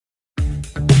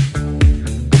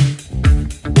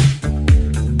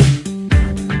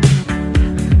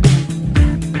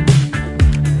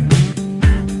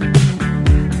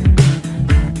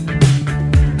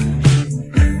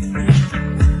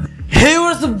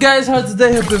guys, how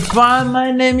today? Hope you're fine.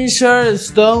 My name is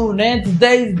Heartstopper, and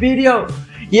today's video,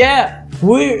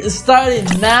 we're starting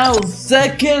now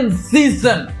second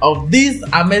season of this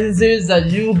amazing series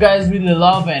that you guys really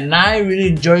love, and I really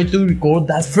enjoyed to record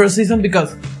that first season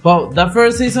because, well, that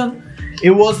first season,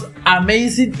 it was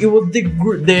amazing. It was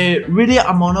the really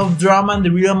amount of drama and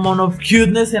the real amount of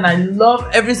cuteness, and I love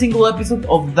every single episode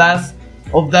of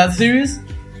that series.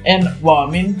 And well,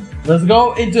 I mean, let's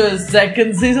go into the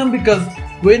second season because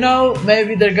we know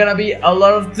maybe there's gonna be a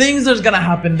lot of things that's gonna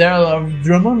happen there, a lot of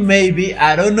drama, maybe,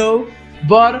 I don't know.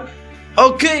 But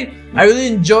okay, I really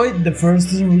enjoyed the first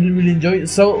season, really enjoyed it.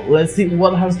 So let's see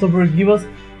what Heartstopper give us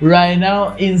right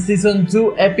now in season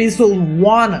 2, episode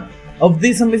 1 of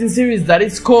this amazing series that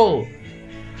is called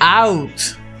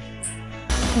Out.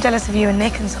 I'm jealous of you and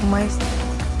Nick in some ways.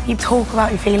 You talk about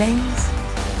your feelings.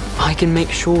 I can make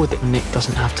sure that Nick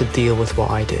doesn't have to deal with what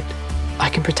I did. I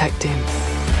can protect him.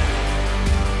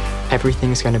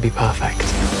 Everything's going to be perfect.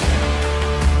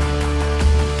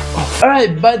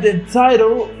 Alright, by the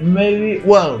title, maybe,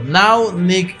 well, now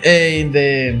Nick, in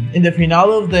the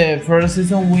finale of the first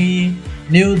season, we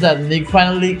knew that Nick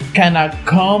finally kinda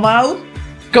come out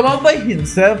by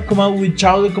himself, come out with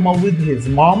Charlie, come out with his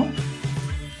mom.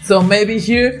 So maybe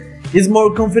here he's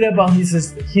more confident about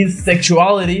his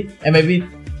sexuality, and maybe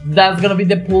that's gonna be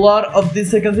the plot of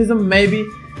this second season. Maybe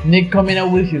Nick coming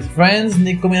out with his friends,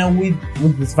 Nick coming out with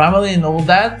his family and all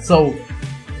that. So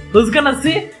let's gonna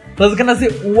see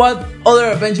what other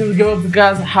adventures give us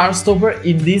guys Heartstopper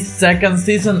in this second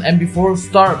season. And before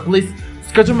start, please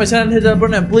subscribe to my channel, hit that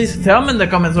button, and please tell me in the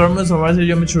comments or if you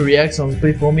want me to react. So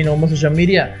please follow me on all my social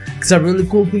media because I have really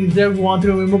cool things there. If you want to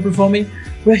remember performing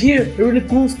right here, really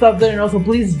cool stuff there. And also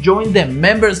please join the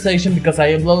member section because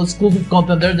I upload exclusive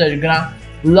content there that you're gonna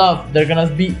love. There are gonna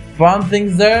be fun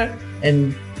things there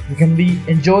and you can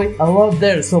enjoy a lot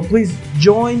there. So please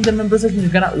join the member section,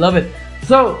 you're gonna love it.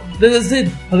 So this is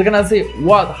it. We're gonna see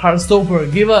what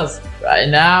Heartstopper give us right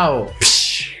now.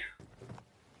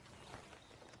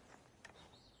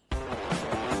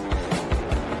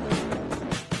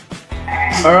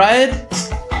 Alright,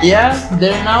 yeah,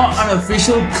 they're now an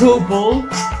official couple.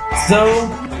 So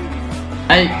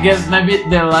I guess maybe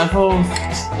the life of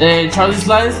Charlie's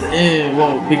life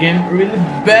became really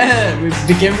better. We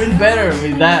became really better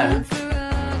with that.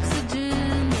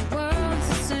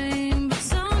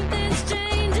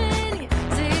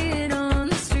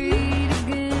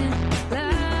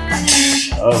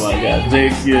 Oh my god,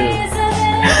 thank you.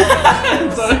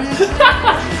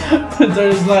 So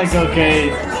it's like, okay,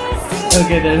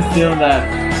 there's still that.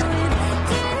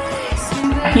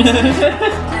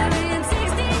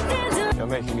 You're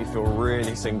making me feel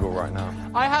really single right now.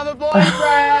 I have a boyfriend!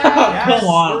 Yes, come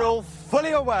on. We're all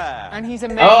fully aware. And he's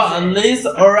amazing. Oh, at least,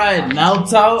 alright, now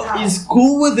Tao is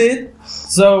cool with it.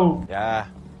 So, yeah,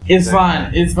 it's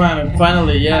fine,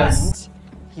 finally, yes. And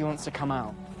he wants to come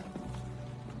out.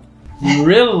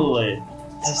 Really?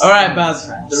 Alright, but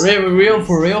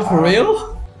for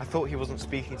real? I thought he wasn't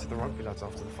speaking to the rugby lads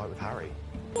after the fight with Harry.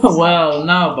 Well,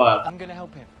 no, but I'm gonna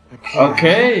help him.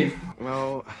 okay.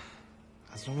 Well,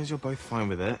 as long as you're both fine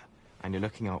with it and you're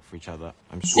looking out for each other,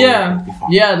 I'm sure it'll be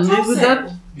fine. Yeah, live with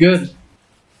that. Good.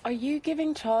 Are you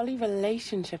giving Charlie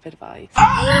relationship advice?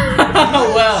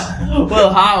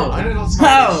 well, how? I know lots of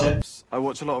How? relationships. I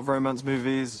watch a lot of romance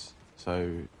movies, so.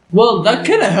 Well, that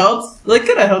kind of helps. That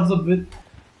kind of helps a bit.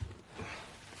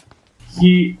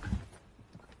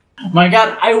 My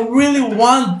God, I really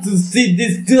want to see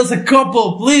this two as a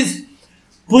couple. Please,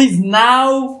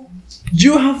 now,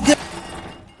 you have the.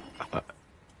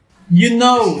 You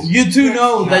two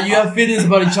know that you have feelings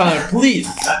about each other. Please,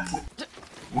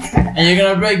 and you're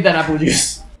gonna break that apple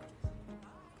juice.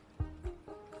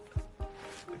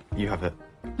 You have it.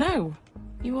 No,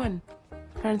 you won.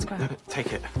 Fair and square.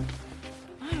 Take it.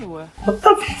 No. What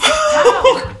the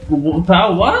fuck?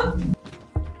 Tao, what?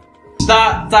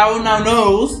 Tao now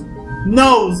knows.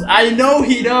 I know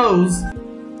he knows.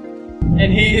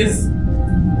 And he's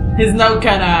now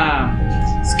kinda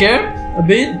scared a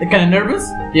bit, kinda nervous.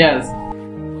 Yes.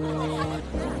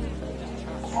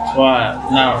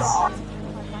 What?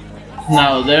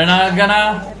 No, they're not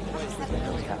gonna.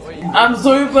 I'm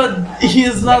sorry, but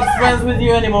he's not friends with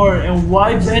you anymore. And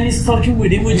why Ben is talking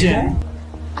with Imogen?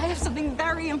 I have something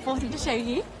very important to show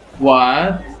you.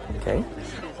 What? Okay.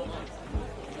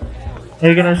 Are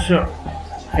you gonna show?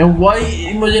 And why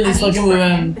Imogen is talking with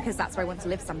him? Because that's where I want to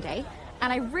live someday.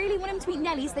 And I really want him to meet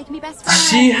Nelly so they can be best friends.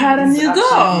 She had a new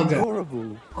dog.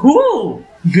 Adorable. Cool.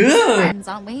 Good. Friends,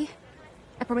 aren't we?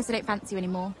 I promise I don't fancy you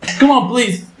anymore. Come on,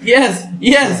 please. Yes.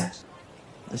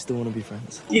 I still want to be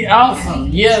friends. Yeah, awesome,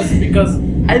 yes, because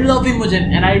I love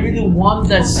Imogen and I really want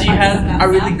that she has a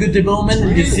really good development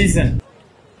in this season.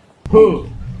 Who?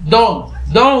 Don't,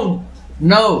 no,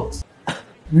 no,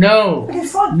 no,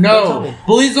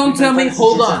 please don't tell me,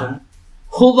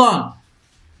 hold on,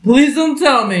 please don't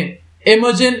tell me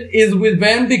Imogen is with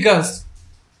Ben because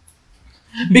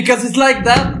it's like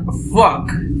that.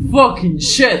 Fucking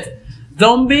shit.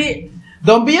 Don't be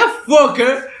a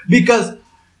fucker, because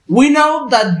we know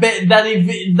that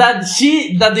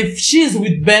if she's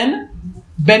with Ben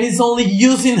is only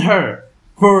using her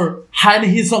for hiding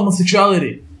his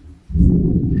homosexuality.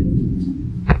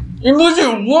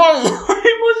 Imogen, why?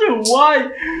 Imogen, why?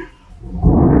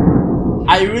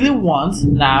 I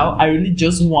really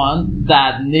just want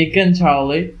that Nick and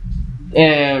Charlie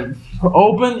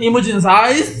open Imogen's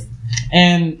eyes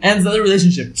and ends the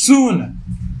relationship soon.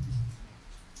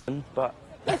 But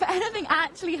If anything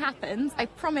actually happens, I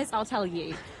promise I'll tell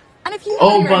you. And if you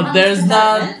but they're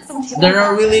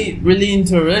not really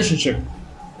into a relationship.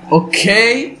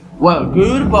 Okay, well,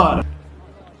 good, but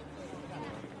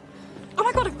Oh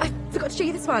my god, I forgot to show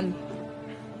you this one.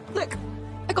 Look,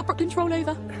 I got Brooklyn to roll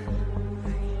over.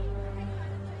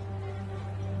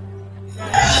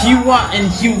 he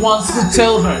wants to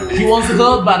tell her.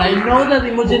 But I know that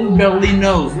Imogen barely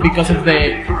knows because of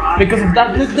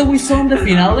that look that we saw in the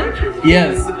finale.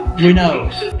 Yes, we know.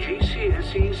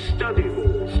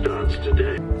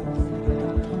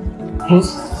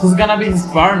 Who's gonna be his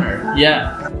partner?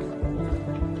 Yeah.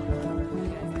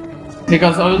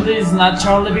 Because obviously it's not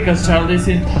Charlie, because Charlie's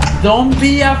in. Don't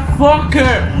be a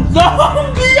fucker!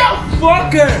 Don't be a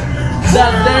fucker!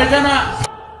 That they're gonna.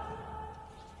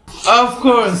 Of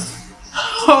course,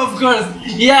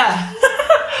 yeah.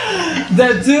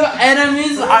 The two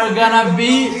enemies are gonna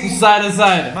be side to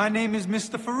side. My name is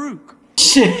Mr. Farouk.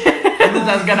 Shit,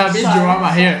 that's gonna be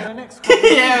drama here.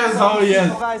 Yes, oh yes.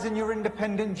 Supervising your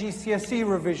independent GCSE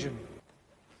revision.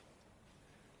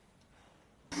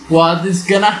 What is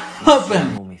gonna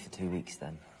happen? call me for 2 weeks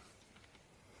then.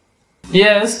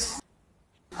 Yes,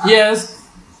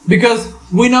 because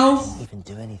we know. Even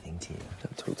do anything to you.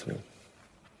 Don't talk to me.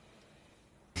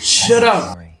 Shut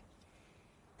up. Sorry.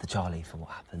 The Charlie for what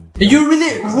happened. You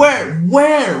really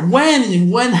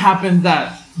when happened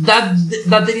that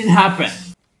didn't happen?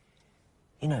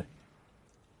 You know,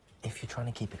 if you're trying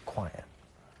to keep it quiet,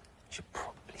 you should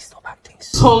probably stop acting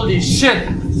so. Holy shit!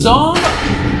 Don't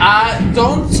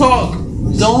talk.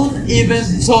 Don't even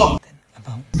talk.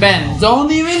 Ben,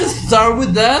 don't even start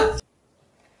with that,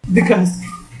 because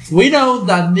we know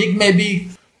that Nick maybe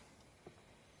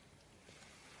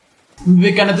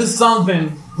we're gonna do something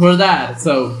for that.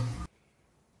 So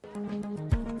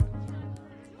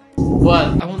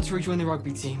what? I want to rejoin the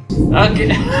rugby team.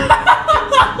 Okay.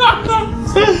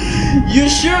 You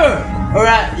sure?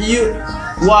 Alright, you.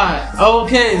 Why?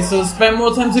 Okay, so spend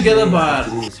more time together, but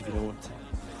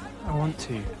I want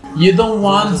to. you don't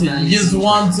want to. You just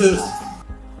want to.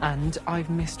 And I've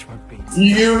missed rugby.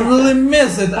 You really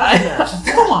miss it.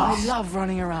 Come on. I love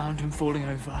running around and falling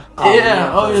over.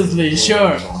 Yeah, obviously,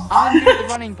 sure. I'm good at the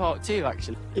running part too,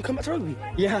 actually. You come back to rugby?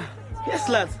 Yeah. Yes,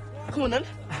 lads. Come on then.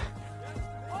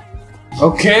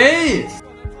 Okay.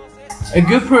 A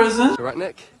good person. Right,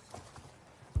 Nick?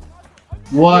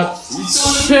 What?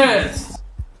 Shit.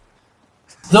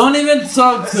 Don't even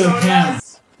talk to him.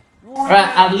 Right,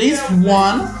 at least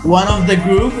one of the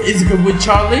group is good with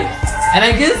Charlie. And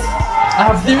I guess I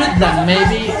have theory that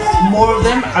maybe more of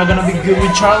them are gonna be good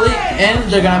with Charlie, and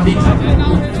they're gonna be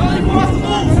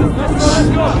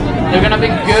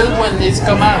good when these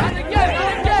come out.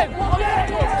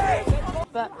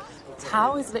 But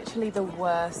Tao is literally the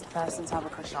worst person to have a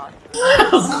crush on.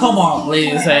 Come on,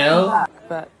 please, Hale.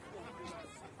 But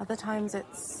other times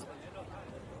it's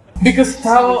Because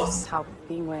Tao just how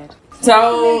being weird.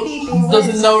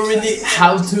 doesn't know really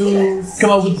how to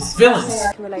come up with his feelings.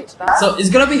 I can relate to that. So it's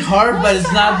gonna be hard, but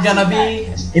it's not gonna be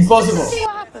impossible. See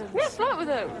what happens. Yeah, flirt with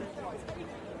him.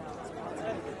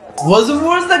 What's the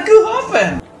worst that could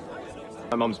happen?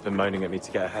 My mum's been moaning at me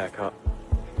to get a haircut.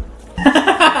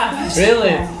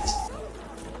 Really?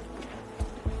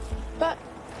 But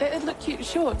it'd look cute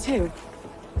short too.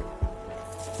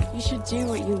 You should do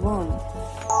what you want.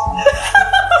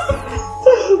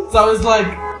 So it's like,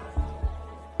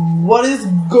 what is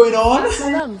going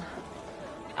on?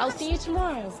 I'll see you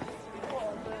tomorrow.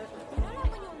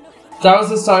 That was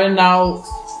the story now.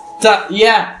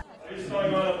 Yeah.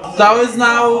 That was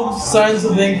now starting to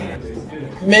think,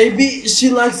 maybe she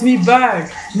likes me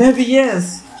back. Maybe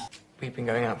yes. We've been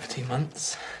going out for 2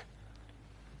 months.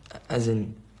 As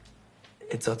in,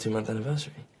 it's our 2-month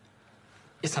anniversary.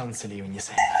 It sounds silly when you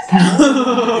say that.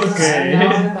 Okay.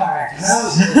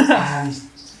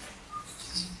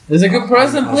 It's a good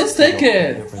present, please take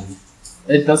it.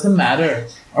 It doesn't matter.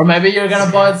 Or maybe you're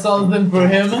gonna buy something for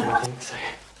him. I think so.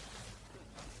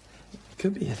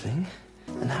 Could be a thing.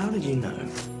 And how did you know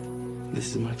this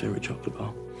is my favorite chocolate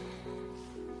bar?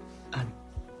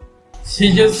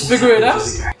 He just figured it out.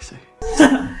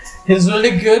 He's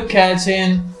really good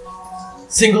catching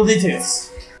single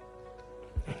details.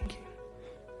 Thank you.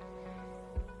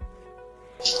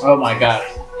 Oh my god.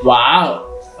 Wow.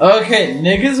 Okay,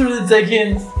 Nick is really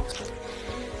taking...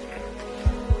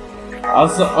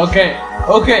 Also, okay.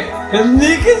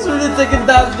 Nick is really taking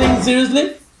that thing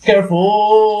seriously.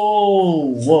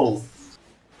 Careful. Whoa.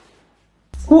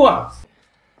 What?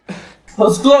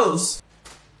 Let's close.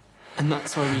 And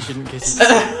that's why we shouldn't kiss.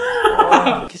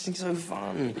 Kissing's so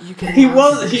fun. He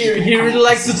really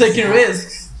likes to take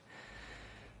risks.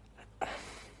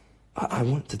 I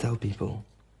want to tell people,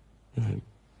 you know,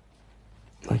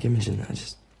 like Imogen, I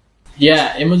just...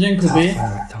 Yeah, Imogen could be.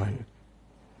 Time.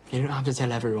 You don't have to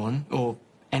tell everyone, or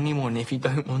anyone if you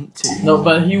don't want to. No,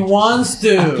 but he wants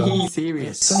to. Be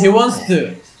serious. He wants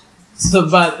to. So,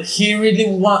 but he really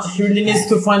needs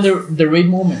to find the right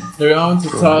moment. They're going to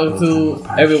talk to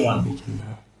everyone.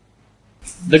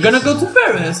 They're gonna go to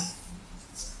Paris.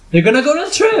 They're gonna go on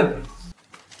a trip.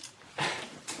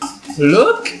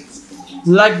 Look,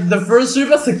 like the first trip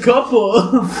as a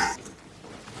couple.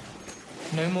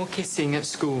 No more kissing at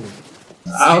school.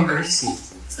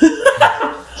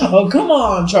 Oh, come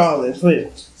on, Charlie,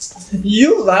 please.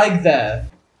 You like that.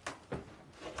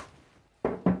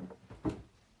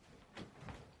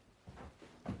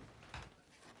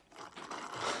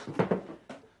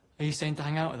 Are you staying to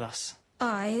hang out with us?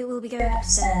 I will be going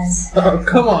upstairs. Oh,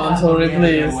 come on, Tori,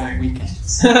 please.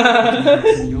 Weekends.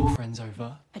 Your friends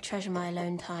over. I treasure my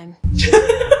alone time.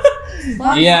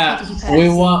 Yeah, we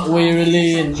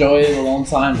really enjoy it a long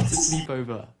time. It's a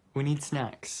sleepover. We need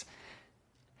snacks.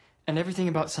 And everything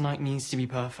about tonight needs to be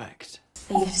perfect.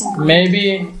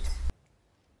 Maybe.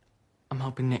 I'm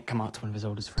helping Nick come out to one of his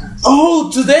oldest friends.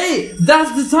 Oh, today!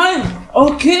 That's the time!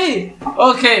 Okay!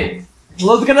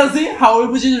 Let's gonna see how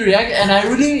Imogen react, and I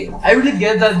really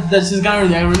get that she's gonna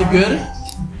react really good.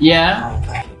 Yeah.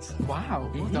 Wow,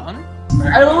 well done.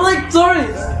 I don't like Tori!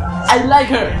 I like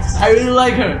her. I really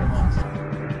like her.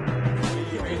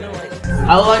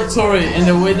 I like Tori, and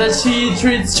the way that she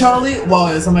treats Charlie,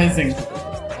 wow, it's amazing.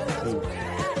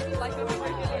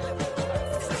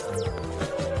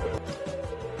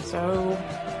 So,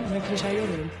 you can show your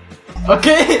room.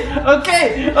 Okay.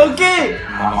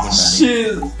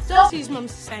 She's... Darcy's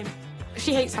mum's the same.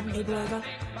 She hates having people over.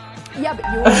 Yeah, but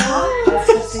yours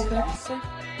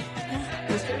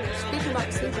Speaking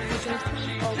about sleeping,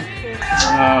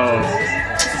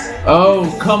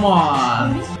 Oh, come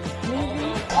on.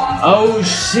 Oh,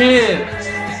 shit.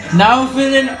 Now I'm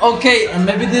feeling okay, and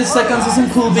maybe this second season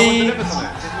could be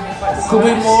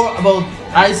more about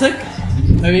Isaac.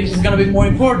 Maybe it's gonna be more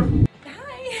important.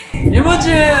 Hi.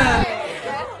 Imogen!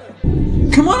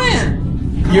 Come on in.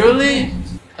 You really...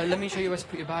 Let me show you where to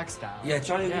put your bags down. Yeah,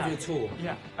 Charlie will give you a tour.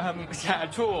 Yeah, a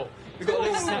tour. We've got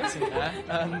loads of snacks in there.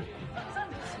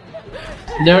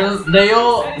 They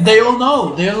all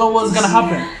know. They all know what's gonna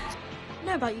happen.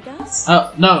 know about you guys.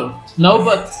 No,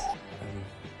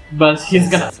 but he's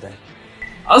gonna.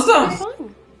 Awesome.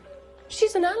 Fine.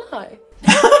 She's an ally.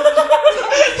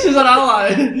 She's an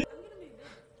ally.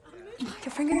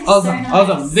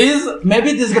 Awesome.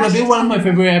 Maybe this is gonna be one of my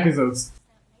favorite episodes.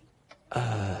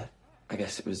 I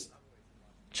guess it was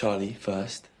Charlie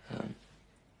first.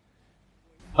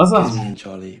 Awesome. Me and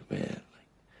Charlie, we're like...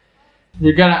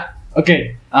 You're gonna...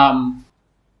 Okay,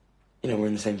 You know, we're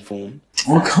in the same form.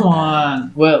 Oh, come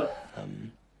on. Well...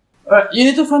 you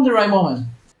need to find the right moment.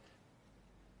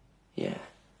 Yeah.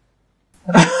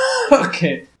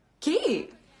 Okay.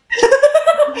 Cute.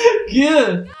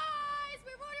 Good. Guys,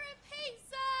 we're ordering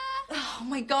pizza. Oh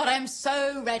my god, I'm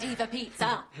so ready for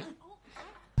pizza.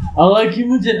 I like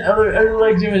Imogen. I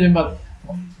really like Imogen, but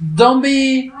don't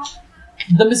be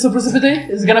so precipitate.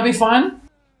 It's gonna be fun.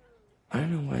 I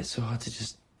don't know why it's so hard to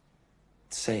just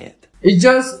say it. It's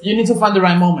just you need to find the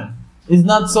right moment. It's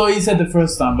not so easy the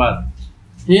first time, but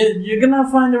you're gonna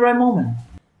find the right moment.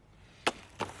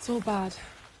 It's all bad.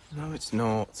 No, it's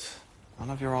not.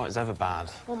 None of your art is ever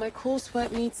bad. Well, my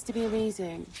coursework needs to be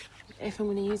amazing if I'm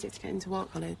going to use it to get into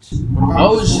art college.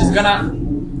 Oh,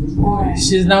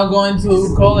 she's now going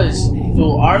to college,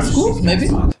 to art school, maybe?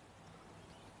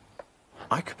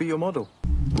 I could be your model.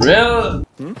 Real?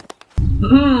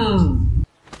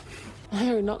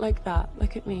 No, not like that.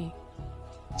 Look at me.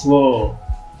 Whoa.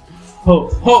 Ho,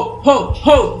 ho, ho,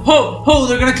 ho, ho, ho,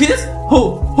 they're gonna kiss?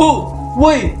 Ho, ho,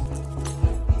 wait.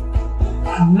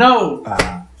 No.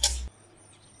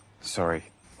 Sorry.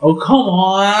 Oh, come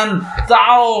on.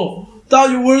 Tao,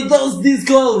 you were this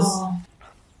close.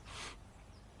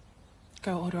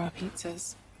 Go order our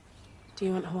pizzas. Do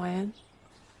you want Hawaiian?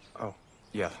 Oh,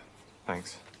 yeah,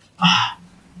 thanks.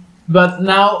 But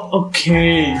now,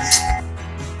 okay.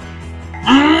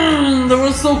 They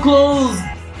were so close.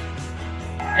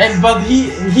 But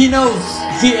he knows.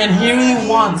 He really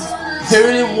wants.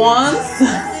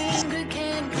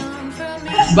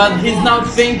 But he's now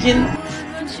thinking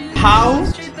how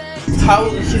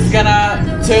he's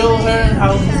gonna tell her and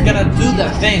how he's gonna do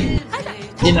that thing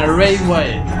in a right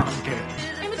way.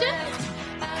 Imogen,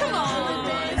 come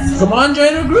on. Come on,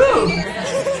 join the group.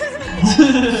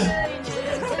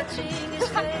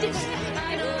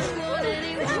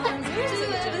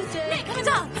 Nick, come and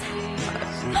dance.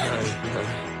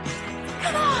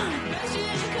 Come on.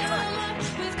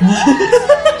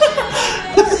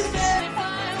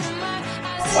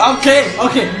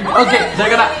 Okay. They're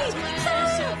gonna.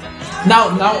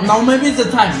 Now maybe it's the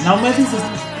time.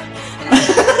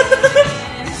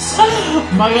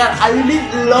 My God, I really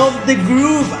love the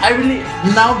group.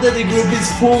 Now that the group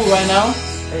is full right now,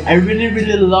 I really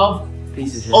love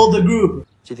all the group.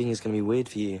 Do you think it's gonna be weird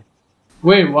for you?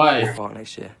 Wait, why? Part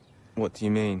next year. What do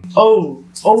you mean? Oh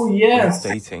yes.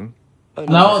 Dating? Oh,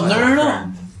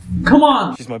 No. Come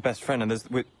on. She's my best friend, and there's.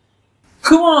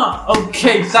 Come on.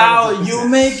 Okay, Tao, you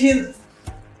making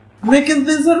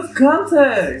this out of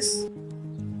context.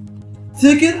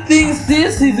 Taking things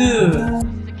seriously, dude.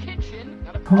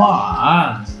 Come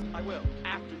on.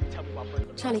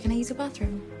 Charlie, can I use your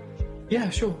bathroom? Yeah,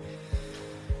 sure.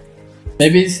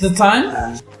 Maybe it's the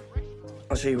time.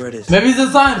 I'll show you where it is. Maybe it's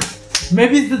the time.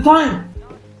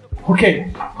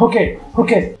 Okay.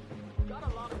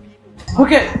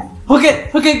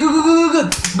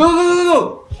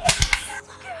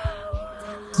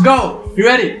 Go. You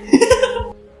ready?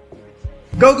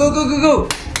 Go.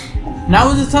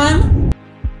 Now is the time.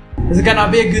 It's gonna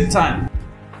be a good time.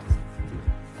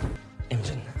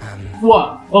 Imogen,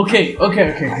 What? Okay.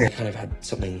 I kind of had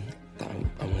something that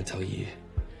I want to tell you.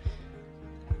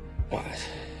 What?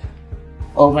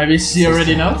 Oh, maybe she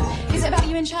already knows. Is it about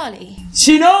you and Charlie?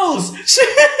 She knows.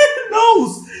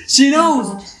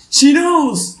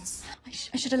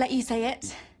 I should have let you say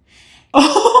it.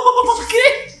 Oh,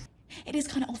 okay. It is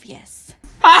kind of obvious.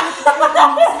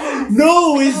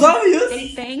 No, it's obvious.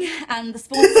 Date thing and the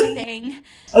sportsy thing.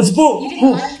 A sport. You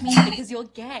didn't like me because you're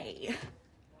gay.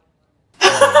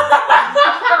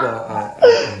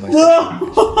 Well,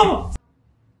 No.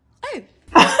 Oh.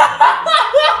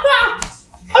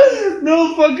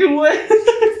 No fucking way.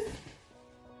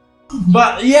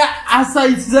 But yeah, as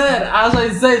I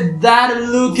said, that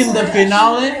look in the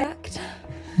finale,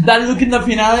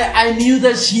 I knew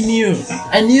that she knew.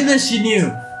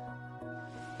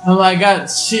 Oh my God,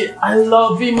 I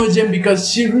love Imogen because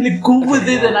she's really cool with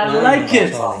it and I like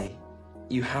it. Charlie,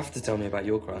 you have to tell me about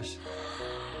your crush.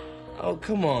 Oh,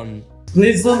 come on.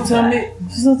 Please don't tell me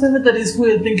that it's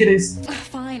who I think it is.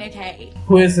 Fine, okay.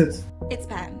 Who is it? It's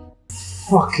Ben.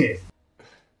 Fuck it.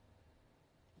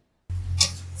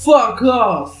 Fuck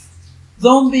off.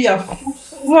 Don't be a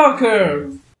fucker.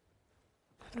 I'm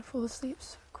gonna fall asleep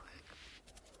so quick.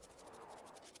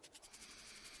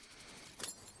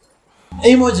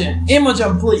 Imogen,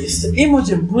 please.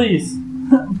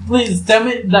 Please tell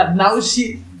me that now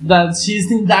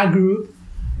she's in that group.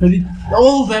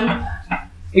 All of them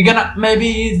they're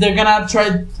gonna try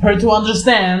her to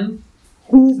understand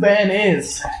who Ben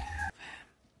is.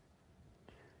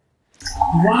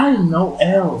 Why no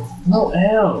L?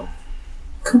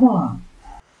 Come on.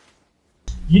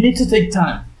 You need to take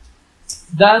time.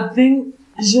 That thing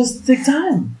is just take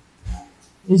time.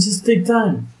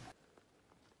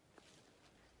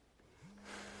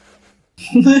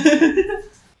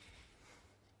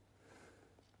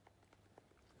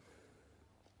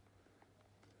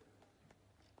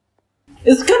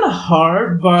 It's kind of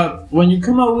hard, but when you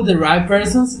come out with the right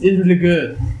persons, it's really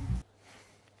good.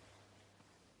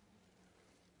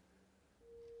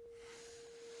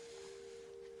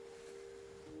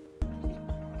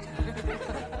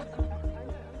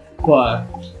 What?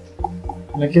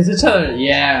 Like kiss each other?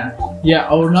 Yeah. Yeah,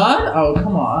 or not? Oh,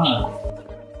 come on.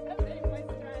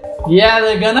 Yeah,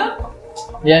 they're gonna?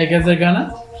 Yeah, I guess they're gonna.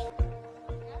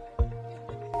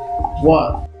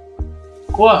 What?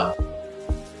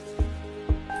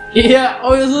 Yeah,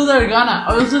 obviously they're gonna.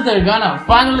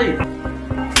 Finally,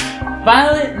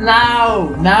 now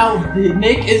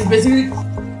Nick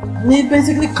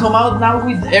basically come out now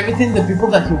with everything the people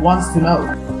that he wants to know.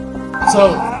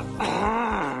 So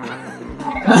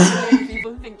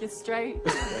People think you're straight.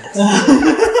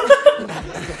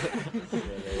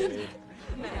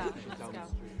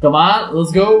 Come on,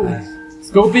 let's go. Let's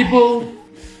go, people.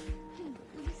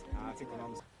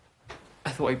 I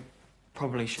thought I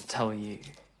probably should tell you.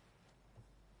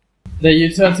 That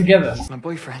you two are together. My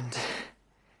boyfriend.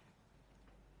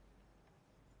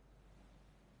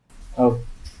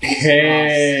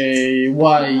 Okay,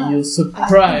 why you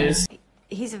surprised?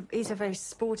 He's a very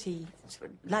sporty, sort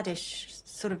of laddish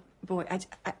sort of boy.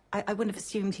 I wouldn't have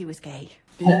assumed he was gay.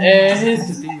 Nothing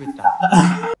to do with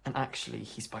that. And actually,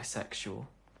 he's bisexual.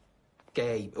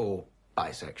 Gay or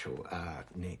bisexual,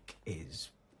 Nick is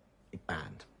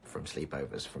banned from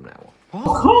sleepovers from now on.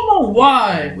 Oh, come on,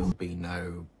 why? There will be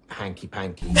no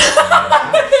hanky-panky.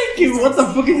 Hanky? What the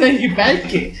fuck is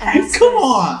hanky-panky? Come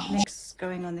on! Nick's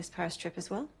going on this Paris trip as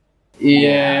well?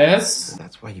 Yes.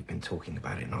 That's why you've been talking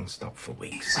about it non-stop for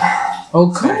weeks. Oh,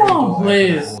 come on,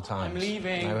 please. I'm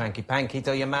leaving. No hanky-panky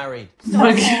till you're married.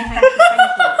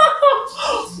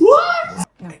 What?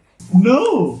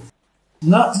 No.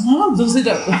 No, don't say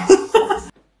that.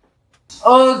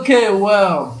 Okay,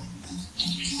 well,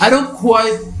 I don't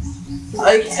quite.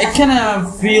 I kind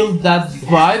of feel that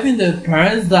vibe in the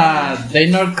parents that they're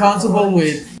not comfortable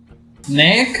with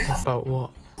Nick. About what?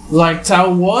 Like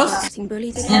Tao was. It's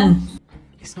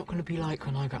not going to be like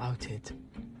when I got outed.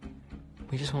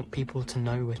 We just want people to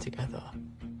know we're together.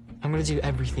 I'm going to do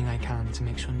everything I can to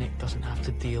make sure Nick doesn't have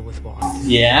to deal with what I do.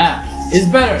 Yeah, it's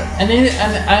better. And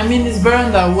I mean it's better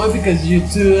in that way because you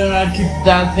two do not keep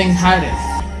that thing hiding.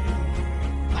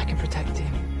 I can protect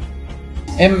him.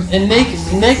 And Nick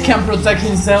can protect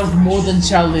himself more than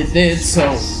Charlie did,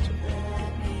 so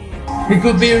he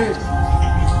could be.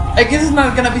 I guess it's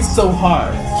not gonna be so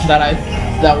hard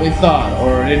that we thought,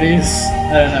 or it is.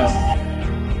 I don't know.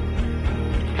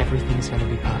 Everything's gonna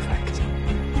be perfect.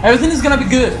 Everything is gonna be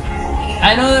good.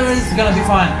 I know that it's gonna be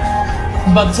fine.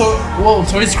 But whoa,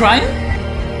 Tori's crying?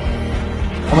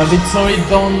 Or maybe Tori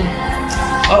don't.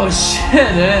 Oh shit,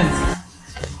 it ends.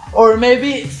 Or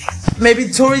maybe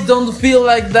Tori don't feel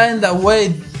like that in that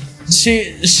way.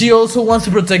 She also wants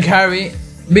to protect Harry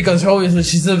because obviously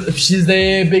she's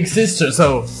the big sister.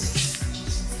 So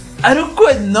I don't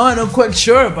quite know. I'm not quite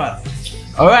sure, but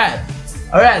alright.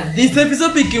 This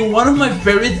episode became one of my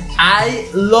favorite. I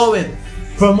love it.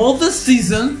 From all the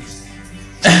season,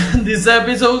 this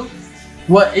episode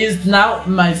what is now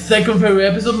my second favorite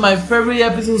episode. My favorite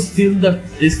episode is still the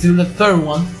third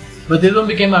one, but this one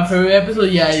became my favorite episode.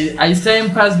 Yeah, I say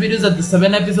in past videos that the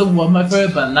 7th episode was my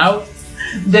favorite, but now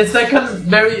my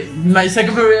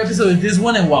second favorite episode is this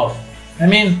one. And wow, I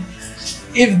mean,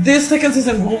 if this second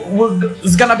season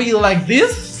is gonna be like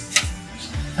this,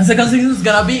 the second season is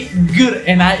gonna be good.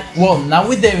 And now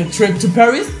with the trip to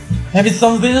Paris, maybe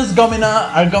some videos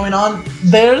are going on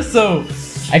there, so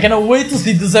I cannot wait to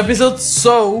see this episode.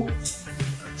 So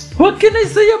what can I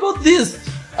say about this?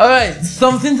 Alright,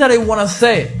 something that I wanna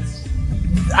say.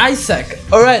 Isaac,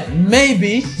 alright,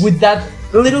 maybe with that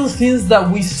little things that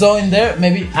we saw in there,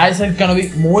 maybe Isaac's gonna be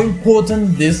more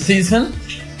important this season.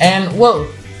 And well,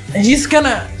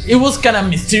 it was kinda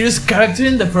mysterious character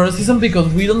in the first season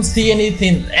because we don't see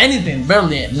anything,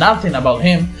 barely nothing about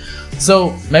him.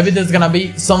 So maybe there's gonna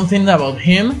be something about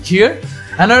him here.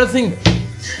 Another thing,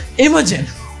 Imogen.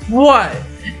 Why?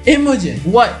 Imogen.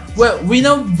 Why? Well, we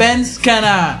know Ben's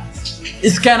kinda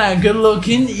good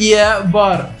looking, yeah,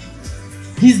 but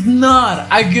he's not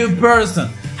a good person.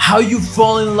 How you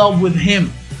fall in love with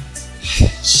him?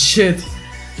 Shit.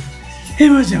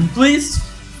 Imogen, please.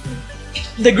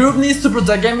 The group needs to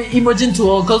protect Imogen to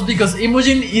all costs because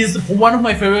Imogen is one of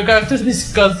my favorite characters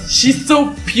because she's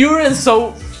so pure and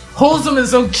so wholesome and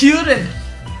so cute, and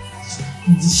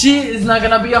she is not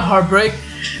gonna be a heartbreak.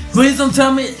 Please don't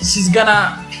tell me please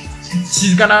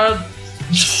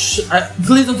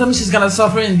don't tell me she's gonna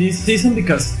suffer in this season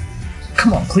because,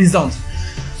 come on, please don't.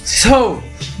 So,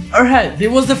 alright, this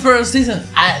was the first season.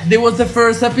 This was the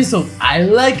first episode. I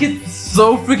like it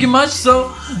so freaking much,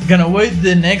 so gonna wait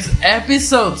the next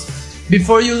episodes.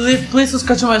 Before you leave, please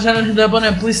subscribe to my channel, hit that button,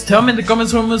 and please tell me in the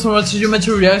comments from what you made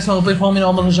to react. So please follow me on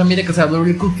all my social media because I have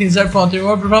really cool things there for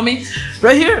you from me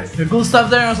right here. The cool stuff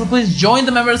there. And also please join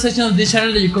the member section of this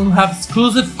channel that you can have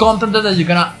exclusive content that you're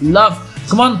gonna love.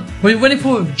 Come on, what are you waiting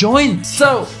for? Join.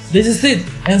 So this is it,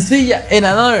 and see ya in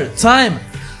another time.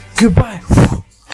 Goodbye.